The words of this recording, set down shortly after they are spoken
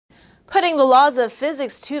Putting the laws of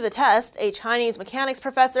physics to the test, a Chinese mechanics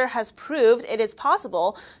professor has proved it is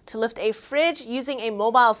possible to lift a fridge using a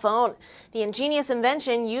mobile phone. The ingenious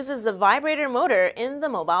invention uses the vibrator motor in the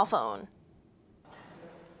mobile phone.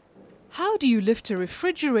 How do you lift a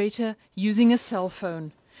refrigerator using a cell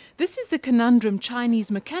phone? This is the conundrum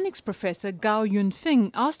Chinese mechanics professor Gao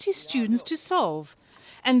Yunfeng asked his students to solve.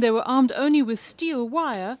 And they were armed only with steel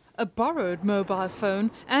wire, a borrowed mobile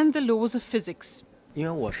phone, and the laws of physics.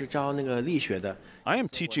 I am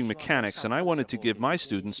teaching mechanics and I wanted to give my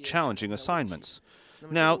students challenging assignments.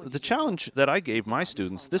 Now, the challenge that I gave my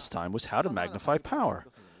students this time was how to magnify power.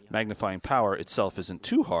 Magnifying power itself isn't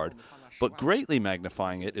too hard, but greatly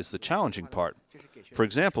magnifying it is the challenging part. For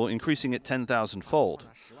example, increasing it 10,000-fold.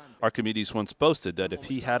 Archimedes once boasted that if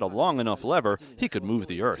he had a long enough lever, he could move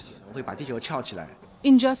the Earth.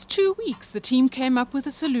 In just 2 weeks, the team came up with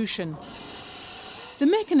a solution. The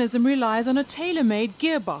mechanism relies on a tailor-made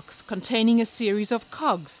gearbox containing a series of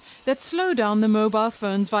cogs that slow down the mobile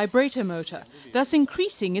phone's vibrator motor, thus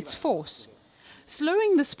increasing its force.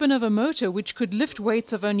 Slowing the spin of a motor which could lift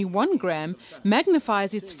weights of only 1 gram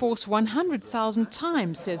magnifies its force 100,000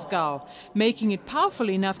 times, says Gao, making it powerful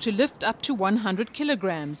enough to lift up to 100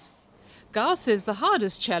 kilograms. Gao says the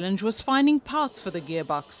hardest challenge was finding parts for the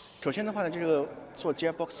gearbox.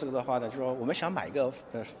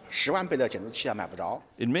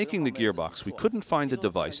 In making the gearbox, we couldn't find a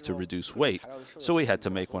device to reduce weight, so we had to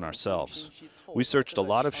make one ourselves. We searched a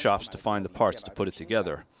lot of shops to find the parts to put it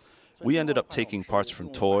together. We ended up taking parts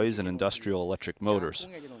from toys and industrial electric motors.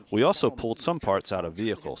 We also pulled some parts out of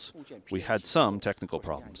vehicles. We had some technical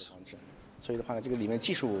problems.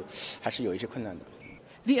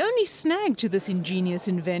 The only snag to this ingenious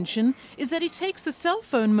invention is that it takes the cell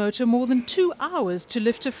phone motor more than 2 hours to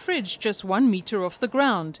lift a fridge just 1 meter off the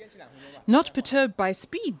ground. Not perturbed by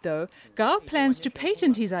speed, though, Gao plans to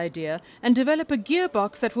patent his idea and develop a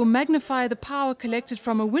gearbox that will magnify the power collected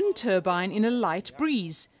from a wind turbine in a light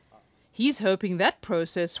breeze. He's hoping that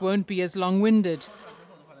process won't be as long-winded.